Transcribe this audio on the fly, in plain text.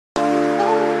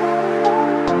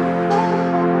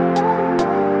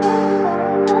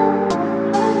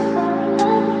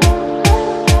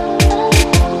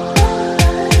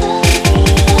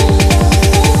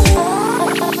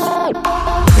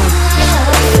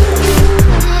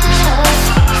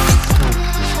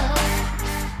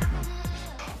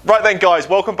G'day guys,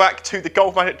 welcome back to the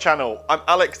GolfMagic channel. I'm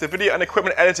Alex, the video and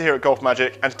equipment editor here at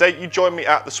GolfMagic, and today you join me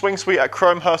at the Swing Suite at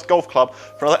Cromehurst Golf Club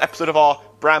for another episode of our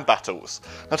brand battles.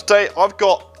 Now today I've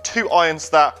got two irons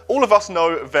that all of us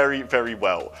know very, very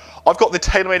well. I've got the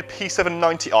TaylorMade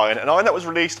P790 iron, an iron that was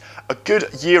released a good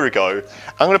year ago.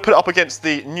 I'm going to put it up against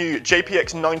the new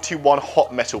JPX 921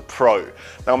 Hot Metal Pro.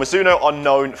 Now Mizuno are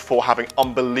known for having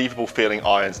unbelievable feeling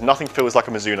irons. Nothing feels like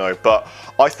a Mizuno, but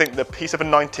I think the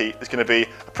P790 is going to be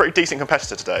a pretty decent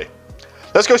competitor today.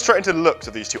 Let's go straight into the looks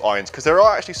of these two irons, because there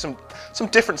are actually some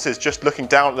differences just looking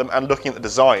down at them and looking at the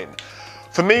design.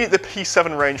 For me, the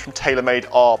P7 range from TaylorMade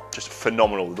are just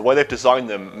phenomenal. The way they've designed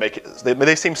them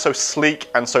they seem so sleek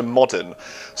and so modern.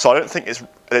 So I don't think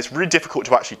it's really difficult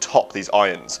to actually top these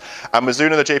irons. And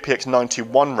Mizuno, the JPX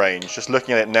 921 range, just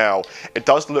looking at it now, it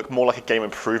does look more like a game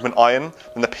improvement iron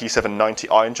than the P790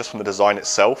 iron just from the design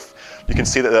itself. You can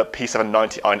see that the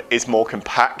P790 iron is more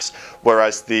compact,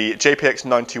 whereas the JPX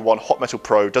 921 Hot Metal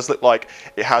Pro does look like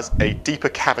it has a deeper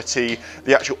cavity.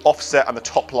 The actual offset and the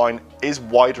top line is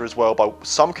wider as well by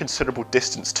some considerable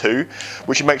distance too,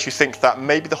 which makes you think that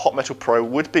maybe the Hot Metal Pro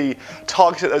would be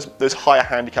targeted at those higher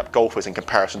handicap golfers in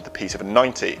comparison to the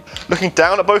P790. Looking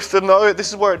down at both of them though, this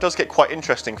is where it does get quite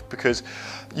interesting, because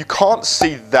you can't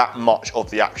see that much of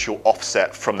the actual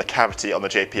offset from the cavity on the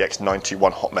JPX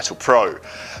 921 Hot Metal Pro,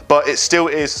 but it still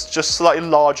is just slightly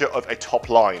larger of a top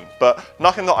line, but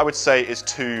nothing that I would say is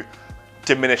too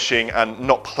diminishing and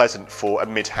not pleasant for a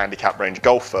mid-handicap range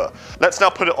golfer. Let's now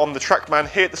put it on the TrackMan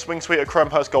here at the Swing Suite at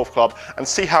Cromehurst Golf Club and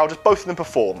see how just both of them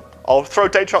perform. I'll throw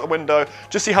data out the window,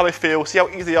 just see how they feel, see how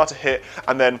easy they are to hit,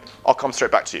 and then I'll come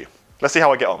straight back to you. Let's see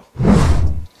how I get on.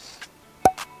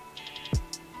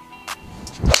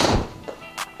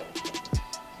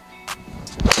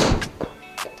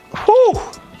 Whew,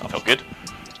 that felt good.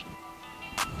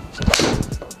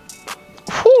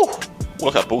 Whew,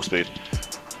 look at that ball speed.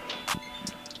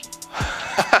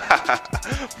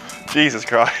 Jesus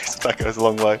Christ, that goes a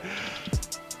long way.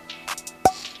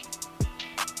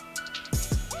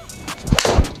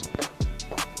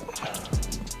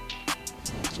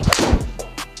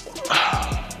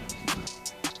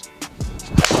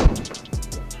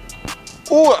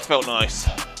 Oh, that felt nice.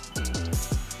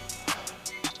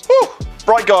 Whew.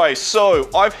 Right guys, so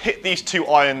I've hit these two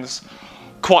irons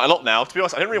quite a lot now. To be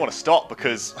honest, I didn't really want to stop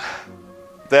because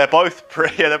they're both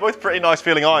pretty nice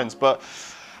feeling irons, but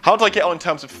how did I get on in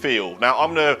terms of feel? Now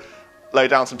I'm going to lay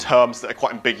down some terms that are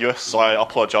quite ambiguous, so I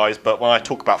apologise, but when I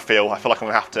talk about feel, I feel like I'm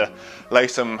going to have to lay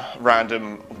some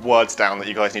random words down that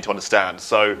you guys need to understand.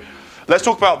 So let's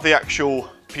talk about the actual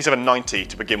P790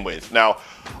 to begin with. Now,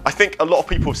 I think a lot of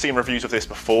people have seen reviews of this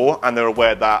before and they're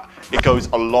aware that it goes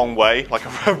a long way, like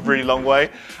a really long way.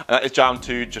 And that is down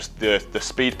to just the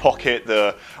speed pocket,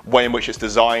 the way in which it's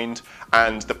designed,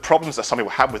 and the problems that some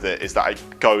people have with it is that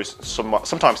it goes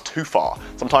sometimes too far.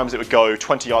 Sometimes it would go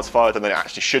 20 yards farther than it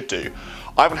actually should do.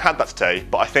 I haven't had that today,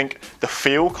 but I think the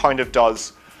feel kind of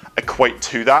does equate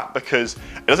to that, because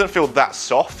it doesn't feel that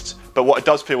soft, but what it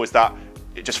does feel is that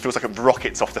it just feels like it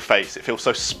rockets off the face. It feels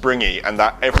so springy, and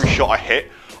that every shot I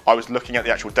hit, I was looking at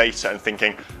the actual data and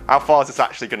thinking, how far is this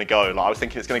actually going to go? Like, I was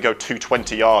thinking it's going to go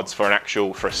 220 yards for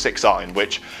a 6 iron,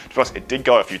 which, to be honest, it did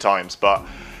go a few times. But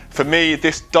for me,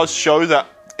 this does show that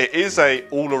it is a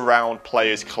all-around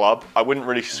players club. I wouldn't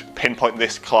really pinpoint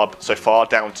this club so far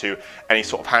down to any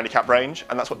sort of handicap range,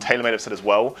 and that's what TaylorMade have said as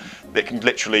well. It can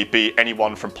literally be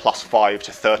anyone from +5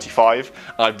 to 35,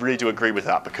 and I really do agree with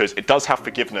that, because it does have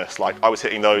forgiveness. Like, I was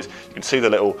hitting those, you can see the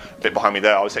little bit behind me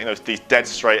there, I was hitting these dead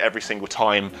straight every single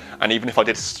time, and even if I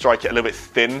did strike it a little bit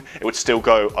thin, it would still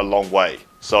go a long way.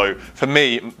 So for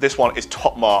me, this one is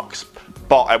top marks,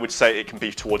 but I would say it can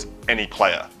be towards any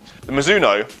player. The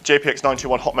Mizuno JPX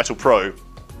 921 Hot Metal Pro,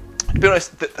 to be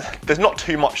honest, there's not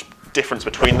too much difference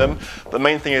between them. The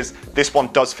main thing is this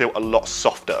one does feel a lot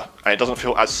softer and it doesn't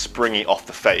feel as springy off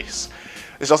the face.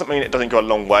 This doesn't mean it doesn't go a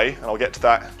long way, and I'll get to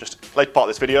that just later part of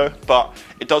this video, but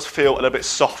it does feel a little bit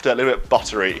softer, a little bit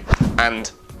buttery,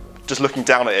 and just looking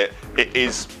down at it, it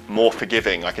is more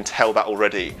forgiving. I can tell that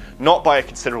already. Not by a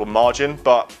considerable margin,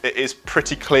 but it is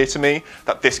pretty clear to me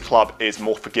that this club is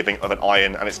more forgiving of an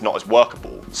iron and it's not as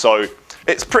workable. So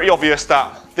it's pretty obvious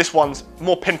that this one's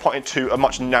more pinpointed to a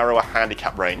much narrower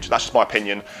handicap range. That's just my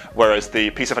opinion, whereas the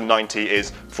P790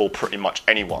 is for pretty much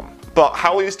anyone. But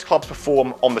how will these clubs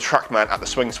perform on the TrackMan at the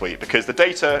Swing Suite? Because the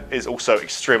data is also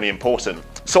extremely important.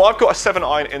 So I've got a 7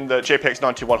 iron in the JPX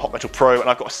 921 Hot Metal Pro, and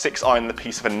I've got a 6 iron in the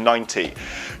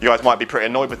P790. You guys might be pretty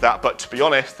annoyed with that, but to be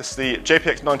honest, the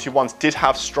JPX 921s did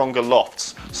have stronger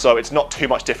lofts, so it's not too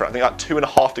much different. I think like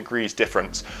 2.5 degrees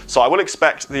difference. So I will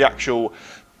expect the actual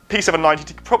P790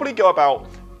 to probably go about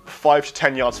 5 to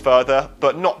 10 yards further,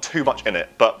 but not too much in it.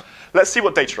 But let's see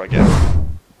what data I get.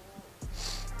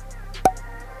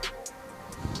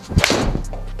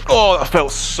 Oh, that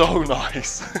felt so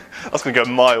nice. That's gonna go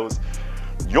miles.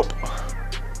 Yup.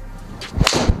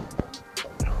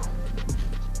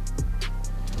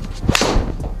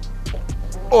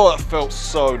 Oh, that felt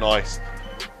so nice.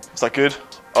 Is that good?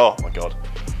 Oh my God.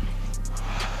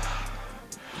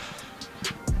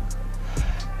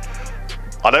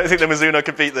 I don't think the Mizuno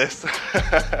could beat this.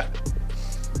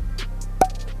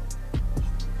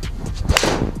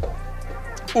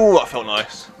 Ooh, that felt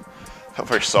nice. Felt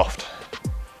very soft.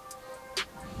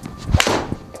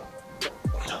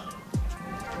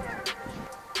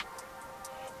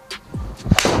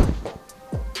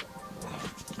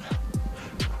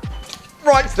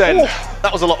 Right then,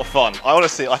 that was a lot of fun. I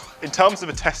honestly, in terms of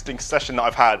a testing session that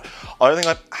I've had, I don't think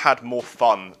I've had more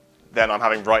fun than I'm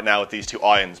having right now with these two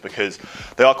irons, because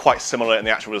they are quite similar in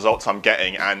the actual results I'm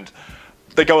getting, and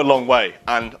they go a long way.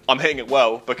 And I'm hitting it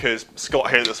well because Scott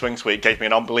here at the Swing Suite gave me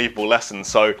an unbelievable lesson.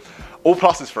 So all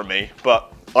pluses from me,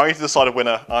 but I need to decide a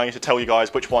winner. I need to tell you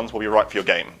guys which ones will be right for your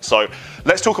game. So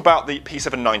let's talk about the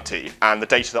P790 and the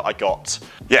data that I got.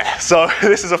 Yeah, so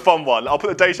this is a fun one. I'll put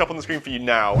the data up on the screen for you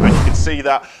now, and you can see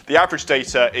that the average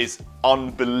data is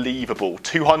unbelievable.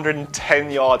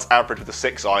 210 yards average with the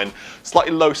 6-iron.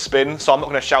 Slightly low spin, so I'm not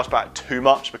going to shout about it too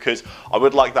much because I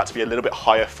would like that to be a little bit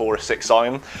higher for a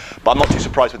 6-iron. But I'm not too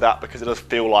surprised with that because it does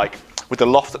feel like with the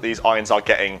loft that these irons are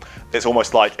getting, it's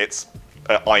almost like it's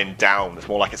iron down. It's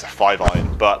more like it's a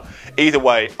 5-iron. But either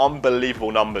way,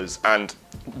 unbelievable numbers. And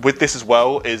with this as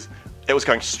well is it was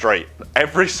going straight.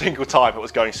 Every single time it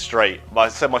was going straight. I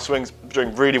said my swing's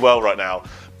doing really well right now,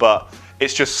 but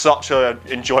it's just such an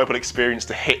enjoyable experience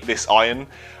to hit this iron,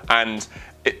 and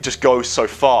it just goes so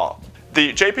far.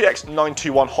 The JPX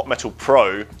 921 Hot Metal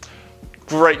Pro,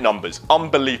 great numbers,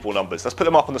 unbelievable numbers. Let's put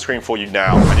them up on the screen for you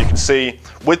now, and you can see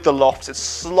with the lofts, it's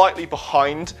slightly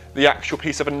behind the actual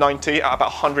P790 at about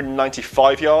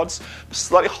 195 yards,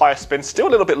 slightly higher spin, still a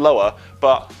little bit lower,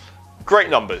 but great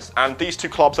numbers. And these two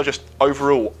clubs are just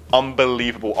overall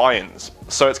unbelievable irons.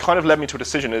 So it's kind of led me to a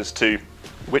decision as to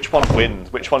which one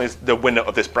wins, which one is the winner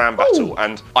of this brand battle.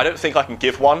 And I don't think I can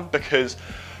give one because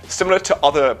similar to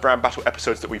other brand battle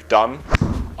episodes that we've done,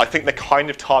 I think they're kind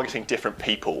of targeting different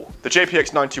people. The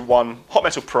JPX 91 Hot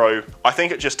Metal Pro, I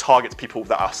think it just targets people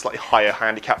that are slightly higher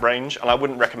handicap range, and I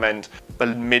wouldn't recommend the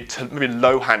mid to maybe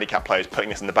low handicap players putting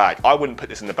this in the bag. I wouldn't put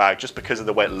this in the bag just because of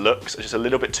the way it looks. It's just a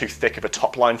little bit too thick of a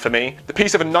top line for me. The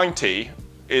P790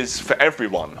 is for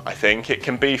everyone, I think. It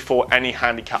can be for any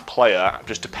handicap player,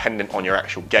 just dependent on your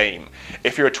actual game.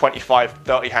 If you're a 25,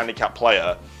 30 handicap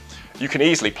player, you can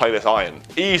easily play this iron.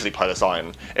 Easily play this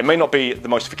iron. It may not be the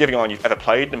most forgiving iron you've ever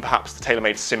played, and perhaps the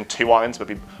TaylorMade Sim 2 irons would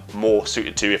be more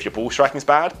suited to if your ball striking is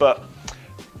bad, but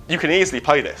you can easily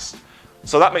play this.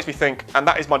 So that makes me think, and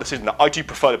that is my decision, that I do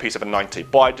prefer the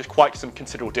P790 by just quite some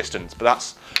considerable distance, but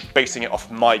that's basing it off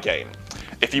my game.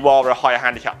 If you are a higher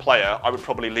handicap player, I would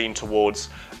probably lean towards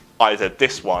either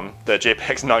this one, the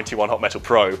JPX 91 Hot Metal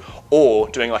Pro, or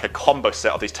doing like a combo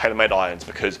set of these TaylorMade irons,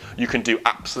 because you can do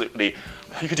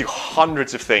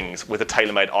hundreds of things with the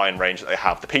TaylorMade iron range that they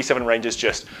have. The P7 range is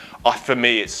just, for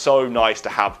me, it's so nice to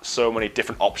have so many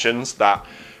different options that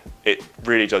it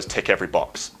really does tick every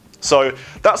box. So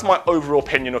that's my overall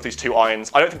opinion of these two irons.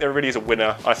 I don't think there really is a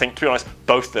winner. I think, to be honest,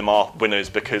 both of them are winners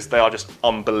because they are just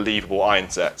unbelievable iron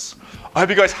sets. I hope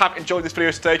you guys have enjoyed this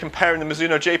video today comparing the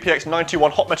Mizuno JPX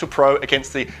 921 Hot Metal Pro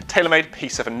against the TaylorMade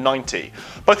P790.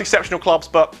 Both exceptional clubs,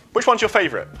 but which one's your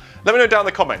favourite? Let me know down in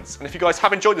the comments, and if you guys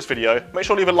have enjoyed this video, make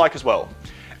sure to leave a like as well.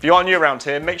 If you are new around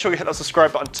here, make sure you hit that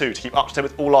subscribe button too to keep up to date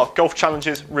with all our golf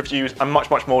challenges, reviews, and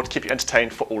much more to keep you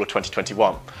entertained for all of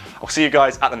 2021. I'll see you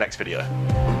guys at the next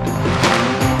video.